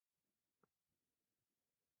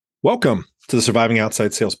Welcome to the Surviving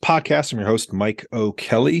Outside Sales Podcast. I'm your host, Mike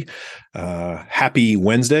O'Kelly. Happy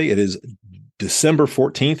Wednesday. It is December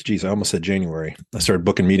 14th. Geez, I almost said January. I started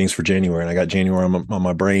booking meetings for January, and I got January on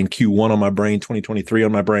my brain, Q1 on my brain, 2023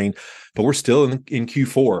 on my brain, but we're still in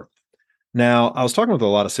Q4. Now, I was talking with a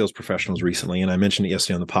lot of sales professionals recently, and I mentioned it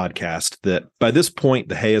yesterday on the podcast that by this point,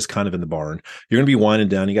 the hay is kind of in the barn. You're going to be winding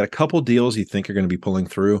down. You got a couple deals you think you're going to be pulling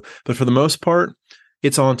through, but for the most part,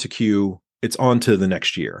 it's on to the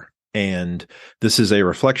next year. And this is a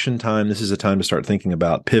reflection time. This is a time to start thinking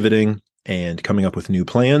about pivoting and coming up with new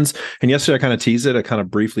plans. And yesterday I kind of teased it. I kind of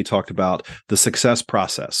briefly talked about the success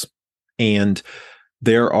process. And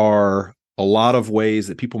there are a lot of ways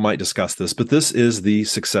that people might discuss this, but this is the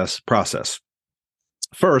success process.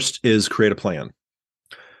 First is create a plan.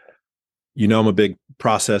 You know, I'm a big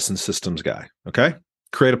process and systems guy. Okay.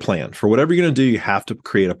 Create a plan. For whatever you're going to do, you have to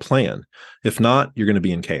create a plan. If not, you're going to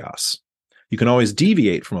be in chaos. You can always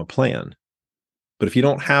deviate from a plan, but if you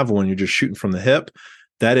don't have one, you're just shooting from the hip.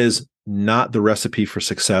 That is not the recipe for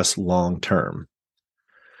success long term.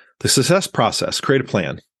 The success process: create a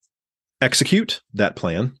plan, execute that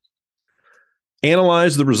plan,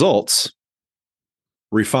 analyze the results,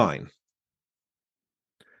 refine.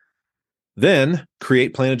 Then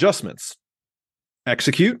create plan adjustments,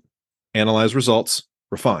 execute, analyze results,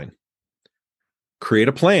 refine. Create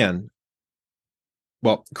a plan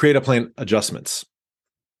adjustments.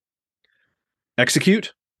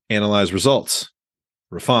 Execute, analyze results,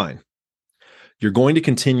 refine. You're going to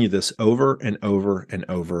continue this over and over and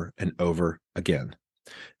over and over again.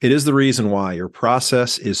 It is the reason why your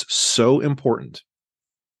process is so important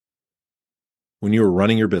when you are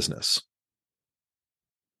running your business.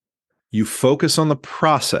 You focus on the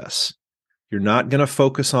process. You're not going to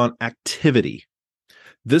focus on activity.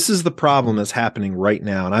 This is the problem that's happening right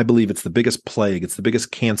now, and I believe it's the biggest plague, it's the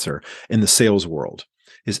biggest cancer in the sales world,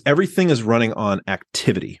 is everything is running on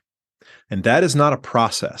activity. And that is not a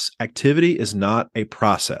process. Activity is not a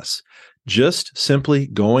process. Just simply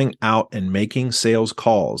going out and making sales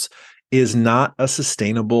calls is not a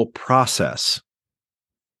sustainable process.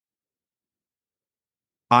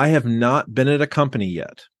 I have not been at a company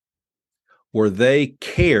yet where they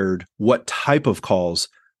cared what type of calls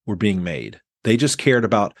were being made. They just cared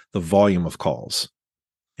about the volume of calls.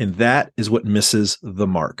 And that is what misses the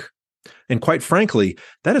mark. And quite frankly,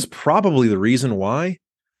 that is probably the reason why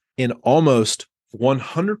in almost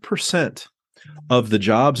 100% of the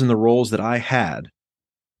jobs and the roles that I had,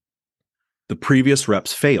 the previous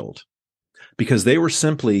reps failed because they were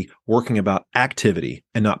simply working about activity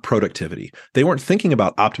and not productivity. They weren't thinking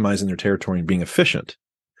about optimizing their territory and being efficient.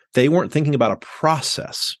 They weren't thinking about a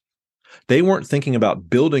process. They weren't thinking about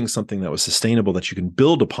building something that was sustainable that you can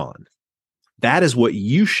build upon. That is what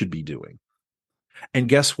you should be doing. And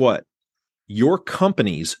guess what? Your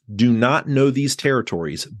companies do not know these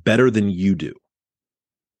territories better than you do.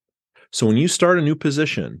 So when you start a new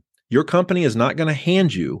position, your company is not going to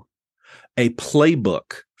hand you a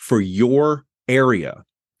playbook for your area.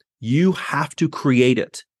 You have to create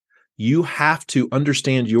it. You have to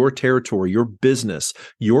understand your territory, your business,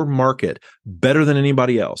 your market better than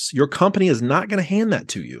anybody else. Your company is not going to hand that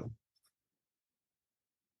to you.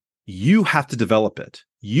 You have to develop it.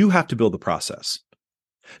 You have to build the process.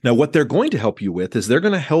 Now, what they're going to help you with is they're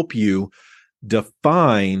going to help you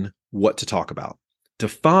define what to talk about,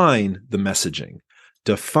 define the messaging,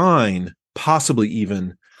 define possibly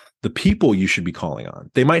even the people you should be calling on.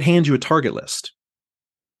 They might hand you a target list.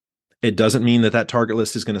 It doesn't mean that target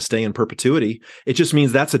list is going to stay in perpetuity. It just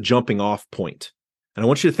means that's a jumping off point. And I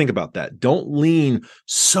want you to think about that. Don't lean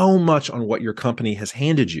so much on what your company has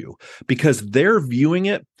handed you because they're viewing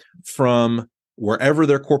it from wherever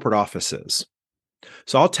their corporate office is.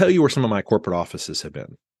 So I'll tell you where some of my corporate offices have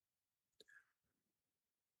been.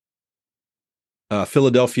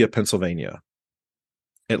 Philadelphia, Pennsylvania,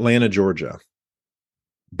 Atlanta, Georgia,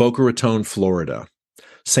 Boca Raton, Florida,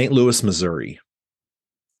 St. Louis, Missouri,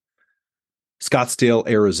 Scottsdale,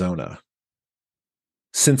 Arizona,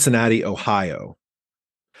 Cincinnati, Ohio.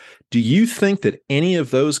 Do you think that any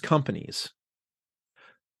of those companies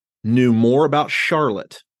knew more about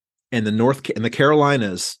Charlotte and the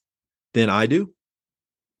Carolinas than I do?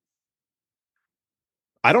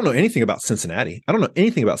 I don't know anything about Cincinnati. I don't know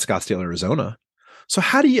anything about Scottsdale, Arizona. So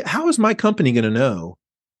how is my company going to know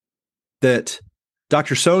that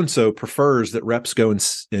Dr. So-and-so prefers that reps go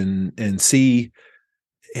and see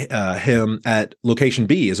him at location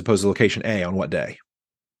B as opposed to location A on what day?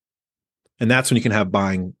 And that's when you can have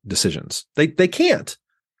buying decisions. They can't.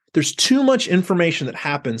 There's too much information that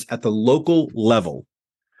happens at the local level.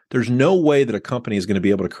 There's no way that a company is going to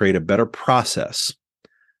be able to create a better process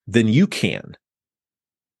than you can.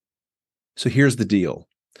 So here's the deal.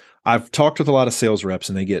 I've talked with a lot of sales reps,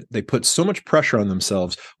 and they put so much pressure on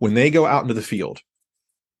themselves when they go out into the field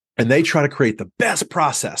and they try to create the best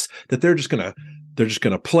process that they're just going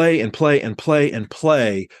to play and play and play and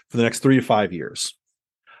play for the next 3 to 5 years.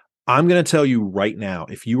 I'm going to tell you right now,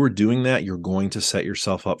 if you are doing that, you're going to set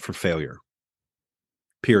yourself up for failure.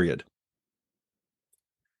 Period.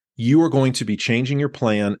 You are going to be changing your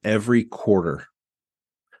plan every quarter.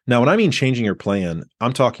 Now, when I mean changing your plan,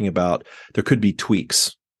 I'm talking about there could be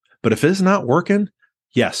tweaks. But if it's not working,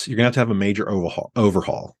 yes, you're going to have a major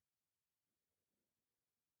overhaul.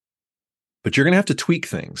 But you're going to have to tweak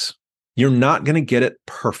things. You're not going to get it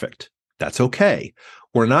perfect. That's okay.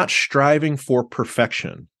 We're not striving for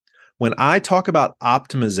perfection. When I talk about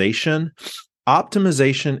optimization,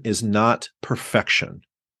 optimization is not perfection.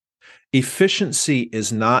 Efficiency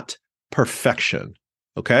is not perfection.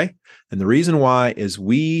 Okay? And the reason why is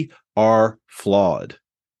we are flawed.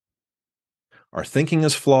 Our thinking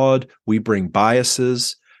is flawed. We bring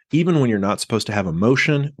biases. Even when you're not supposed to have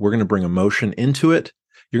emotion, we're going to bring emotion into it.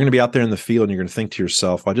 You're going to be out there in the field and you're going to think to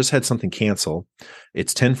yourself, well, I just had something cancel.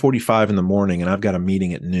 It's 10:45 in the morning and I've got a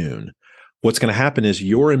meeting at noon. What's going to happen is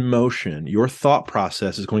your emotion, your thought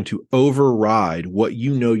process is going to override what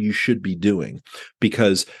you know you should be doing,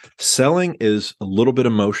 because selling is a little bit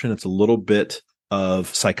emotion. It's a little bit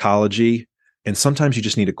of psychology. And sometimes you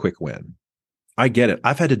just need a quick win. I get it.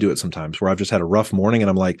 I've had to do it sometimes where I've just had a rough morning and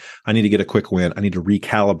I'm like, I need to get a quick win. I need to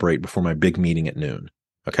recalibrate before my big meeting at noon.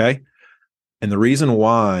 Okay. And the reason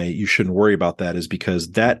why you shouldn't worry about that is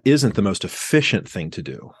because that isn't the most efficient thing to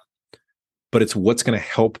do, but it's what's going to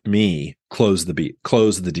help me close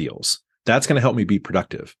the deals. That's going to help me be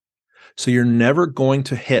productive. So you're never going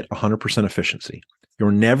to hit 100% efficiency.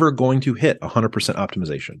 You're never going to hit 100%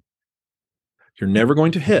 optimization. You're never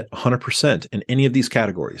going to hit 100% in any of these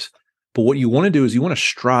categories. But what you want to do is you want to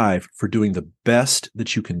strive for doing the best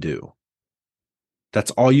that you can do.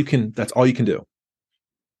 That's all you can do.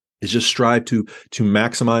 Is just strive to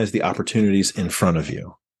maximize the opportunities in front of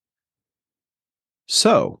you.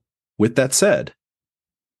 So, with that said,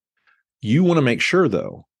 you want to make sure,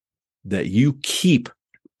 though, that you keep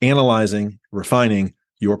analyzing, refining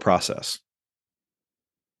your process.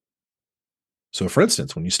 So, for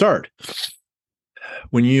instance, when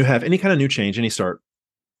you have any kind of new change, any start,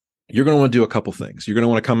 you're going to want to do a couple things. You're going to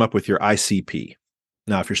want to come up with your ICP.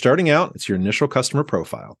 Now, if you're starting out, it's your initial customer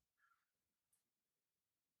profile.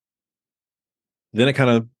 Then it kind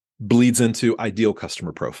of bleeds into ideal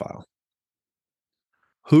customer profile.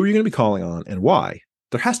 Who are you going to be calling on and why?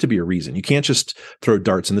 There has to be a reason. You can't just throw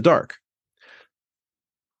darts in the dark.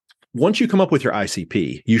 Once you come up with your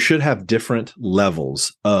ICP, you should have different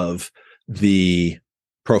levels of the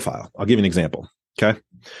profile. I'll give you an example. Okay.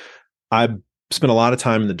 I spent a lot of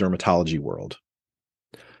time in the dermatology world.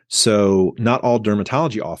 So not all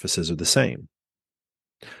dermatology offices are the same.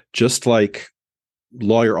 Just like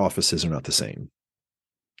lawyer offices are not the same.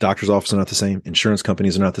 Doctor's offices are not the same. Insurance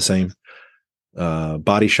companies are not the same.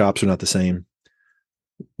 Body shops are not the same.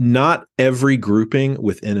 Not every grouping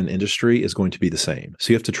within an industry is going to be the same.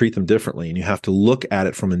 So you have to treat them differently, and you have to look at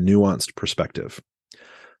it from a nuanced perspective.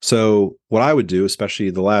 So what I would do, especially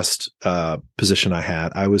the last position I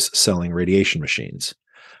had, I was selling radiation machines.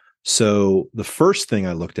 So the first thing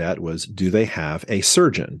I looked at was, do they have a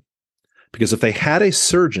surgeon? Because if they had a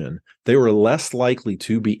surgeon, they were less likely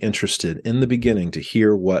to be interested in the beginning to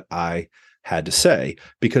hear what I had to say,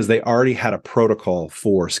 because they already had a protocol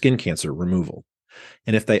for skin cancer removal.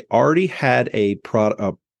 And if they already had a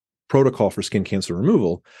protocol for skin cancer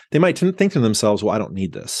removal, they might think to themselves, well, I don't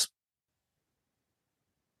need this.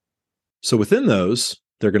 So within those,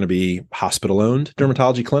 they're going to be hospital-owned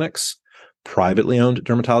dermatology clinics, privately owned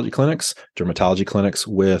dermatology clinics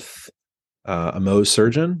with a Mohs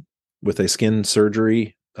surgeon, with a skin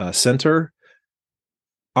surgery center.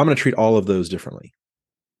 I'm going to treat all of those differently.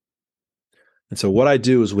 And so what I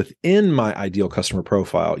do is, within my ideal customer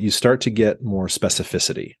profile, you start to get more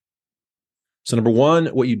specificity. So number one,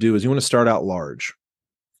 what you do is you want to start out large.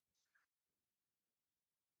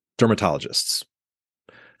 Dermatologists.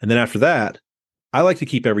 And then after that, I like to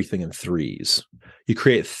keep everything in threes. You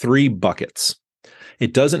create 3 buckets.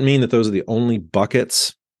 It doesn't mean that those are the only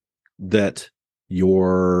buckets that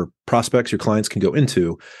your prospects, your clients can go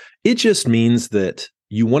into. It just means that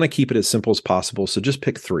you want to keep it as simple as possible. So just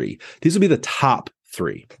pick 3. These will be the top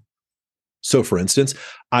 3. So for instance,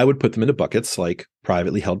 I would put them into buckets like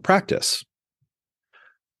privately held practice,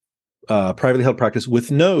 privately held practice with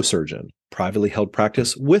no surgeon, privately held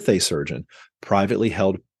practice with a surgeon, privately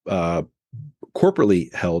held,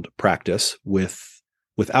 corporately held practice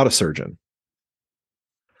without a surgeon.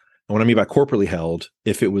 And what I mean by corporately held,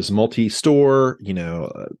 if it was multi-store,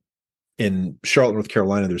 in Charlotte, North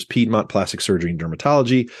Carolina, there's Piedmont Plastic Surgery and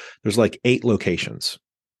Dermatology. There's like 8 locations.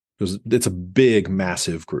 It's a big,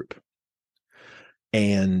 massive group.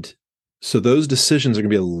 And so those decisions are going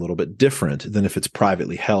to be a little bit different than if it's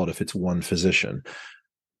privately held, if it's one physician.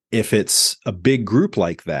 If it's a big group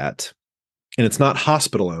like that, and it's not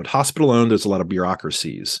hospital-owned, there's a lot of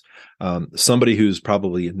bureaucracies. Somebody who's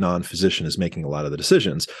probably a non-physician is making a lot of the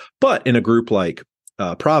decisions. But in a group like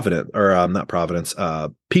Piedmont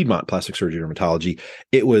Plastic Surgery Dermatology,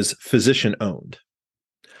 it was physician-owned.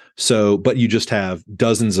 So, but you just have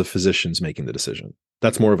dozens of physicians making the decision.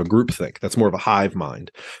 That's more of a groupthink. That's more of a hive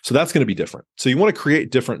mind. So that's going to be different. So you want to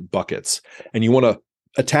create different buckets, and you want to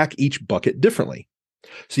attack each bucket differently.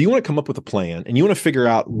 So you want to come up with a plan, and you want to figure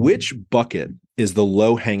out which bucket is the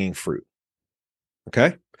low-hanging fruit.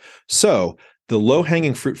 Okay? So the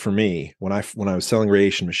low-hanging fruit for me when I was selling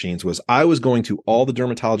radiation machines was I was going to all the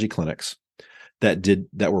dermatology clinics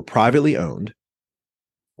that were privately owned,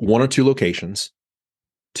 1 or 2 locations,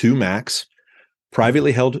 2 max,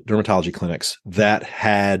 privately held dermatology clinics that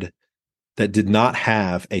did not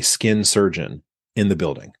have a skin surgeon in the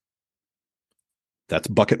building. That's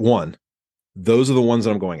bucket 1. Those are the ones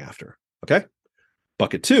that I'm going after. Okay.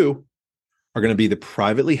 Bucket 2 are going to be the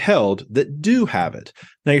privately held that do have it.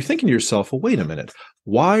 Now you're thinking to yourself, well, wait a minute.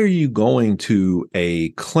 Why are you going to a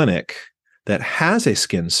clinic that has a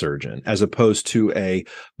skin surgeon as opposed to a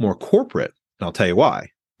more corporate? And I'll tell you why.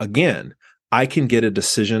 Again, I can get a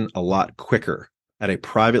decision a lot quicker at a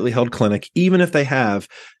privately held clinic. Even if they have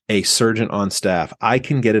a surgeon on staff, I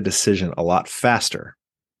can get a decision a lot faster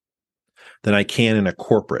than I can in a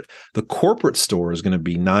corporate. The corporate store is going to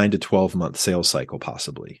be 9 to 12 month sales cycle,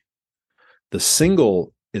 possibly. The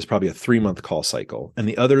single is probably a 3-month call cycle, and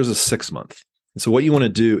the other is a 6-month. And so what you want to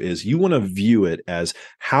do is you want to view it as,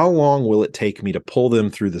 how long will it take me to pull them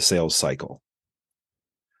through the sales cycle?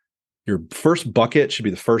 Your first bucket should be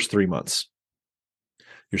the first 3 months.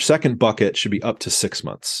 Your second bucket should be up to 6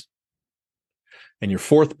 months. And your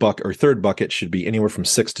third bucket should be anywhere from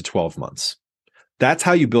 6 to 12 months. That's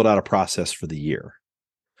how you build out a process for the year.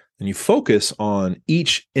 And you focus on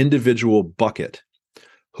each individual bucket,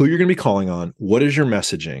 who you're going to be calling on, what is your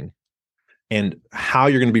messaging, and how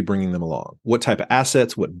you're going to be bringing them along. What type of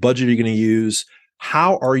assets, what budget are you going to use?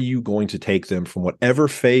 How are you going to take them from whatever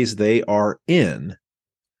phase they are in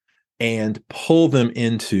and pull them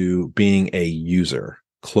into being a user,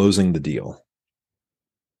 closing the deal?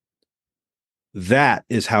 That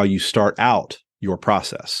is how you start out your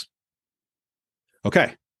process.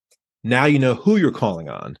 Okay, now you know who you're calling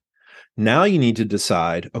on. Now you need to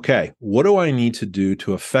decide, okay, what do I need to do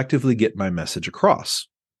to effectively get my message across?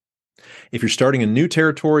 If you're starting a new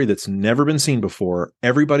territory that's never been seen before,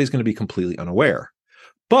 everybody's going to be completely unaware.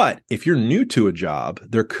 But if you're new to a job,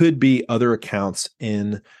 there could be other accounts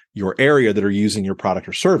in your area that are using your product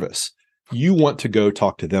or service. You want to go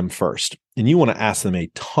talk to them first, and you want to ask them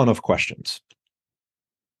a ton of questions.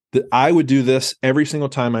 That I would do this every single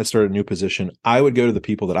time I started a new position. I would go to the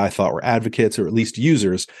people that I thought were advocates or at least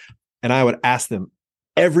users, and I would ask them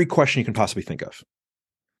every question you can possibly think of.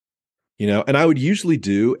 And I would usually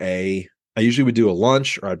do a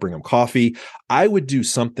lunch, or I'd bring them coffee. I would do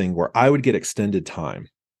something where I would get extended time.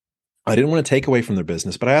 I didn't want to take away from their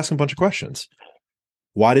business, but I asked them a bunch of questions.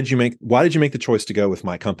 Why did you make the choice to go with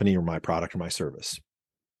my company or my product or my service?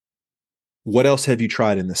 What else have you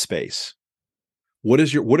tried in this space? What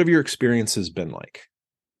have your experiences been like?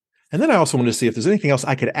 And then I also wanted to see if there's anything else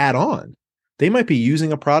I could add on. They might be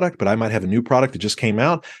using a product, but I might have a new product that just came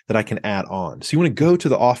out that I can add on. So you want to go to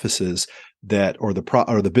the offices or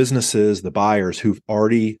the businesses, the buyers who've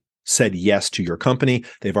already said yes to your company.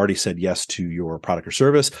 They've already said yes to your product or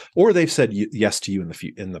service, or they've said yes to you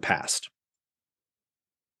in the past.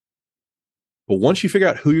 But once you figure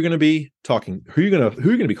out who you're going to be talking, who you're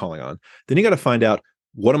going to be calling on, then you got to find out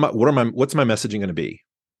what's my messaging going to be?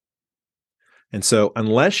 And so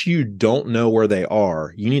unless you don't know where they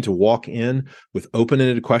are, you need to walk in with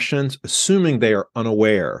open-ended questions, assuming they are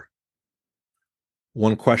unaware.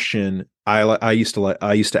 One question I used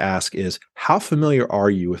to ask is, how familiar are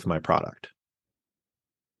you with my product?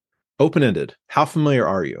 Open-ended. How familiar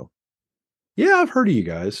are you? Yeah, I've heard of you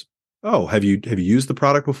guys. Oh, have you used the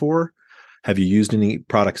product before? Have you used any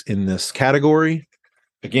products in this category?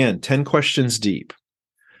 Again, 10 questions deep.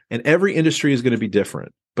 And every industry is going to be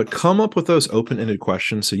different, but come up with those open-ended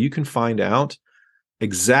questions so you can find out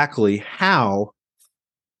exactly how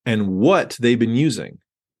and what they've been using.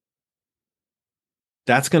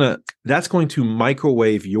 That's going to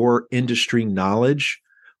microwave your industry knowledge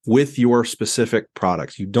with your specific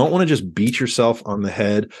products. You don't want to just beat yourself on the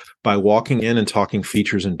head by walking in and talking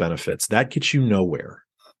features and benefits. That gets you nowhere.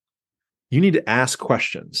 You need to ask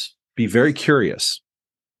questions. Be very curious.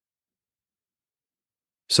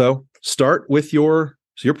 So start with your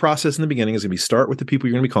process in the beginning is going to be start with the people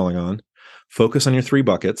you're going to be calling on, focus on your 3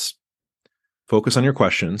 buckets, focus on your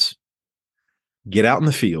questions, get out in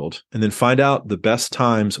the field, and then find out the best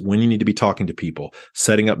times when you need to be talking to people,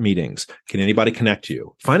 setting up meetings. Can anybody connect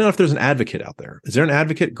you? Find out if there's an advocate out there. Is there an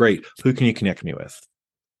advocate? Great. Who can you connect me with?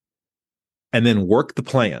 And then work the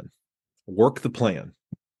plan. Work the plan.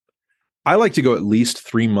 I like to go at least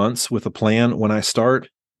 3 months with a plan when I start.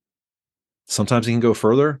 Sometimes it can go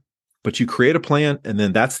further, but you create a plan, and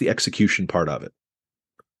then that's the execution part of it.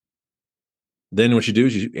 Then what you do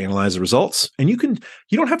is you analyze the results, and you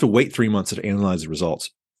don't have to wait 3 months to analyze the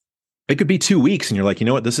results. It could be 2 weeks, and you're like, you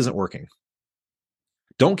know what, this isn't working.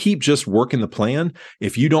 Don't keep just working the plan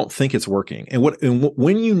if you don't think it's working. And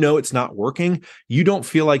when you know it's not working, you don't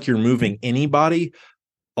feel like you're moving anybody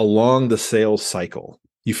along the sales cycle.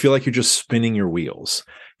 You feel like you're just spinning your wheels.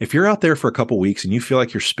 If you're out there for a couple of weeks and you feel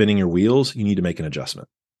like you're spinning your wheels, you need to make an adjustment.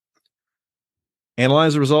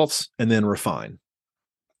 Analyze the results and then refine.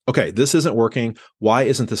 Okay, this isn't working. Why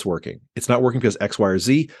isn't this working? It's not working because X, Y, or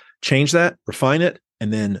Z. Change that, refine it,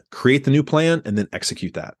 and then create the new plan and then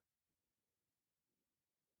execute that.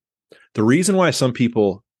 The reason why some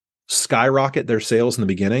people skyrocket their sales in the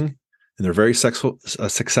beginning and they're very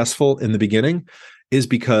successful in the beginning is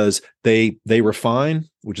because they refine,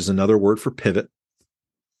 which is another word for pivot,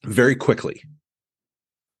 very quickly.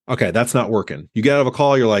 Okay, that's not working. You get out of a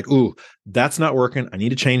call, you're like, ooh, that's not working. I need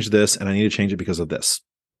to change this, and I need to change it because of this.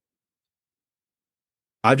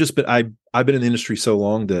 I've been in the industry so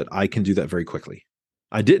long that I can do that very quickly.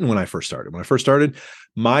 I didn't when I first started. When I first started,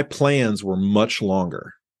 my plans were much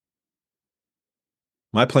longer.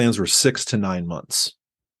 My plans were 6 to 9 months.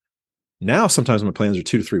 Now, sometimes my plans are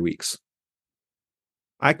 2 to 3 weeks.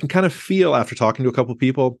 I can kind of feel after talking to a couple of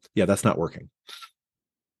people, yeah, that's not working.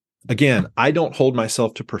 Again, I don't hold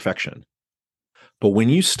myself to perfection. But when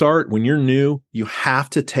you're new, you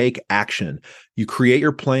have to take action. You create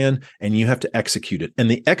your plan and you have to execute it.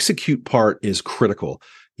 And the execute part is critical.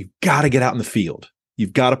 You've got to get out in the field.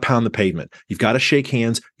 You've got to pound the pavement. You've got to shake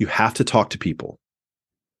hands. You have to talk to people.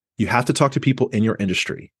 You have to talk to people in your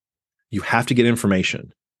industry. You have to get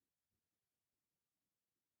information.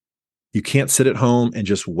 You can't sit at home and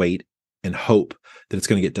just wait and hope that it's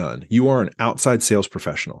going to get done. You are an outside sales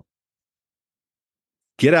professional.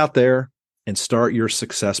 Get out there and start your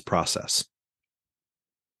success process.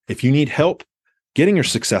 If you need help getting your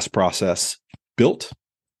success process built,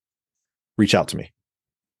 reach out to me.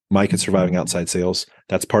 Mike at Surviving Outside Sales.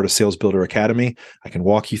 That's part of Sales Builder Academy. I can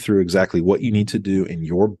walk you through exactly what you need to do in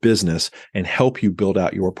your business and help you build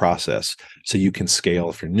out your process so you can scale.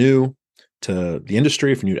 If you're new to the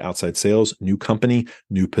industry, if you're new to outside sales, new company,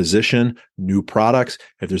 new position, new products,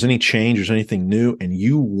 if there's any change, there's anything new, and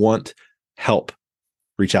you want help,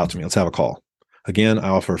 reach out to me. Let's have a call. Again, I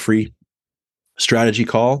offer a free strategy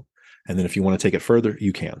call. And then if you want to take it further,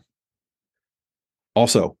 you can.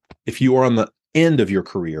 Also, if you are on the end of your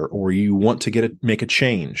career or you want to make a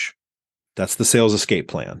change, that's the sales escape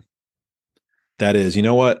plan. That is, you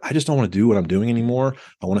know what? I just don't want to do what I'm doing anymore.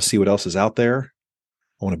 I want to see what else is out there.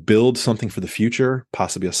 I want to build something for the future,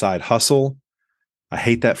 possibly a side hustle. I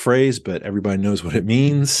hate that phrase, but everybody knows what it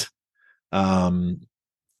means.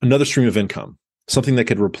 Another stream of income, something that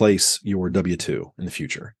could replace your W-2 in the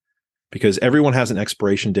future. Because everyone has an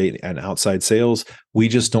expiration date in outside sales. We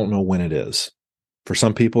just don't know when it is. For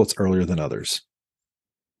some people, it's earlier than others.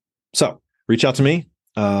 So reach out to me,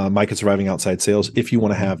 Mike at Surviving Outside Sales, if you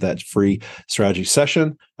want to have that free strategy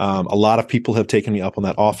session. A lot of people have taken me up on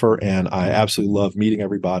that offer, and I absolutely love meeting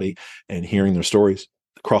everybody and hearing their stories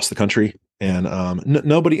across the country. And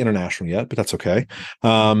nobody international yet, but that's okay.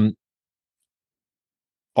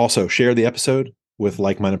 Also, share the episode with a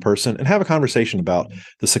like-minded person and have a conversation about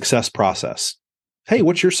the success process. Hey,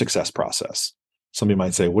 what's your success process? Somebody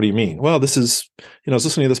might say, what do you mean? Well, this is, I was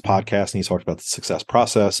listening to this podcast and he talked about the success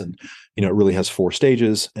process and, it really has 4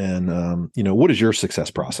 stages. And, what is your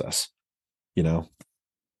success process? I've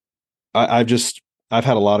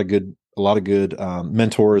had a lot of good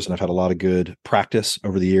mentors, and I've had a lot of good practice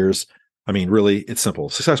over the years. I mean, really, it's simple.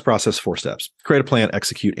 Success process, 4 steps: create a plan,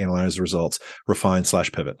 execute, analyze the results,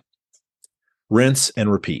 refine/pivot, rinse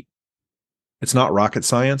and repeat. It's not rocket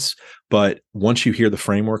science, but once you hear the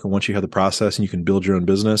framework and once you have the process and you can build your own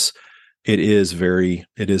business, it is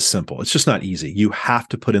simple. It's just not easy. You have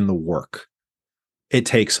to put in the work. It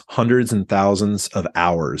takes hundreds and thousands of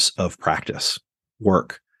hours of practice,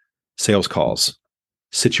 work, sales calls,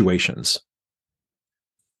 situations.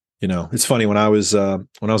 It's funny, when I was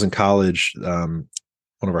in college, one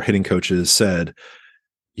of our hitting coaches said,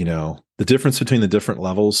 the difference between the different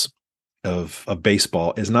levels of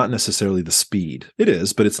baseball is not necessarily the speed. It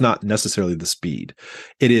is, but it's not necessarily the speed.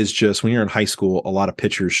 It is just, when you're in high school, a lot of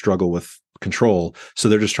pitchers struggle with control, so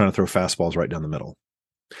they're just trying to throw fastballs right down the middle.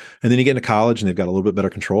 And then you get into college and they've got a little bit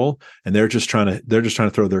better control, and they're just trying to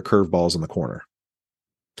throw their curveballs in the corner.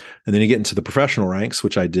 And then you get into the professional ranks,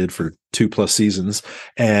 which I did for 2+ seasons,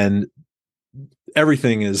 and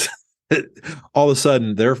everything is all of a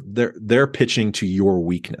sudden they're pitching to your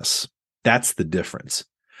weakness. That's the difference.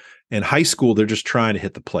 In high school, they're just trying to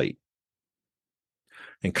hit the plate.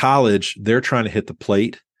 In college, they're trying to hit the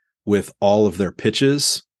plate with all of their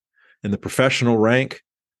pitches. In the professional rank,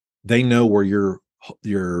 they know where your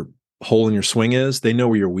hole in your swing is. They know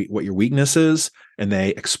what your weakness is, and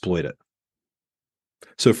they exploit it.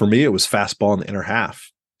 So for me, it was fastball in the inner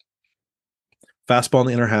half. Fastball in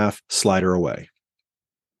the inner half, slider away.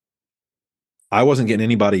 I wasn't getting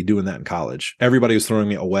anybody doing that in college. Everybody was throwing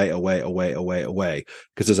me away.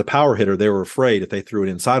 Because as a power hitter, they were afraid if they threw it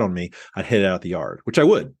inside on me, I'd hit it out the yard, which I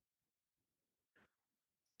would.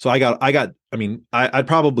 So I'd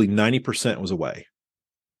probably 90% was away.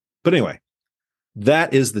 But anyway,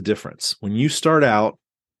 that is the difference. When you start out,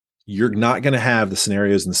 you're not going to have the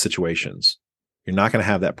scenarios and the situations. You're not going to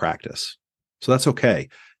have that practice. So that's okay.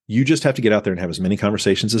 You just have to get out there and have as many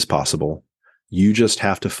conversations as possible. You just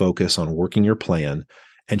have to focus on working your plan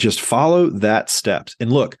and just follow that steps.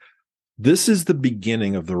 And look, this is the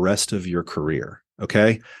beginning of the rest of your career.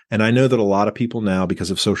 Okay. And I know that a lot of people now, because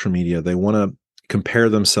of social media, they want to compare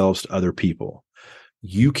themselves to other people.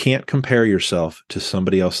 You can't compare yourself to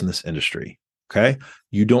somebody else in this industry. Okay.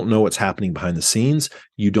 You don't know what's happening behind the scenes.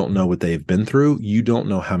 You don't know what they've been through. You don't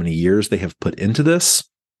know how many years they have put into this.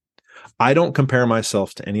 I don't compare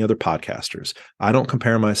myself to any other podcasters. I don't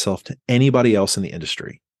compare myself to anybody else in the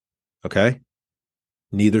industry. Okay.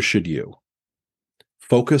 Neither should you.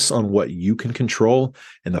 Focus on what you can control.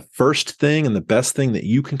 And the first thing and the best thing that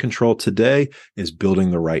you can control today is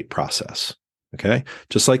building the right process. Okay.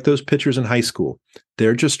 Just like those pitchers in high school,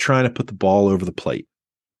 they're just trying to put the ball over the plate.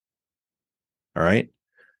 All right.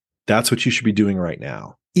 That's what you should be doing right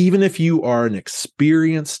now. Even if you are an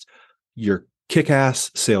experienced, you're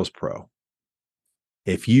kick-ass sales pro.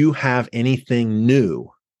 If you have anything new,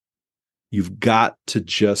 you've got to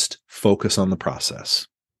just focus on the process.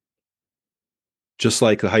 Just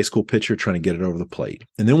like the high school pitcher trying to get it over the plate.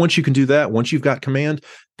 And then once you can do that, once you've got command,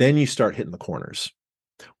 then you start hitting the corners.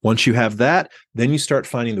 Once you have that, then you start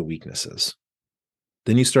finding the weaknesses.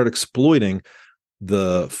 Then you start exploiting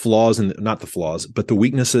the flaws, and not the flaws, but the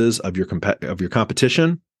weaknesses of your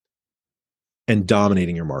competition, and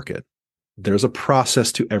dominating your market. There's a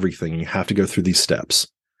process to everything, and you have to go through these steps.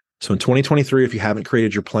 So in 2023, if you haven't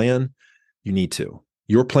created your plan, you need to.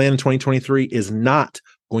 Your plan in 2023 is not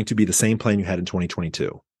going to be the same plan you had in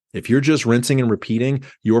 2022. If you're just rinsing and repeating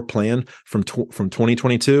your plan from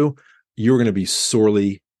 2022, you're going to be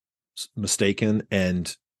sorely mistaken,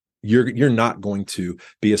 and you're not going to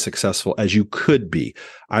be as successful as you could be.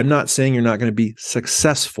 I'm not saying you're not going to be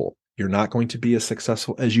successful. You're not going to be as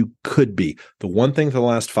successful as you could be. The one thing for the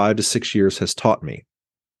last 5 to 6 years has taught me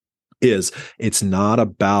is it's not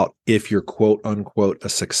about if you're quote unquote a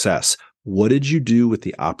success. What did you do with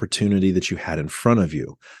the opportunity that you had in front of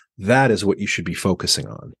you? That is what you should be focusing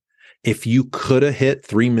on. If you could have hit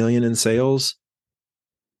 3 million in sales,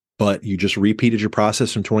 but you just repeated your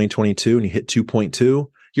process from 2022 and you hit 2.2,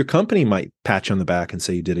 your company might pat you on the back and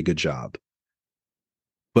say you did a good job.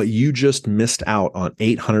 But you just missed out on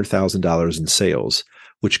 $800,000 in sales,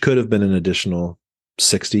 which could have been an additional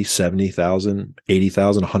 60, 70,000,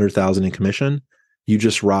 80,000, 100,000 in commission. You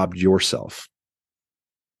just robbed yourself.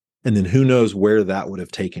 And then who knows where that would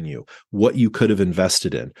have taken you, what you could have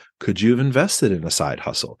invested in. Could you have invested in a side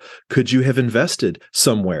hustle? Could you have invested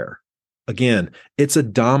somewhere? Again, it's a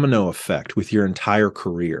domino effect with your entire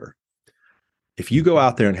career. If you go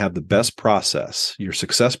out there and have the best process, your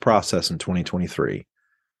success process in 2023,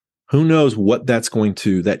 who knows what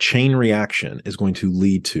that chain reaction is going to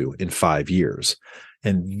lead to in 5 years.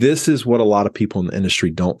 And this is what a lot of people in the industry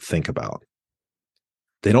don't think about.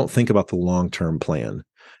 They don't think about the long-term plan.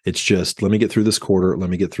 It's just, let me get through this quarter. Let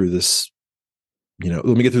me get through this, let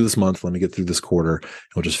me get through this month. Let me get through this quarter. And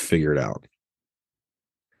we'll just figure it out.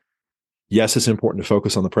 Yes, it's important to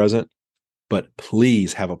focus on the present, but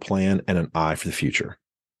please have a plan and an eye for the future.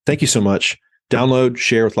 Thank you so much. Download,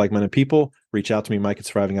 share with like-minded people. Reach out to me, Mike at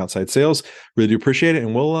Surviving Outside Sales. Really do appreciate it.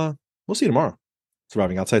 And we'll see you tomorrow.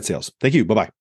 Surviving Outside Sales. Thank you. Bye-bye.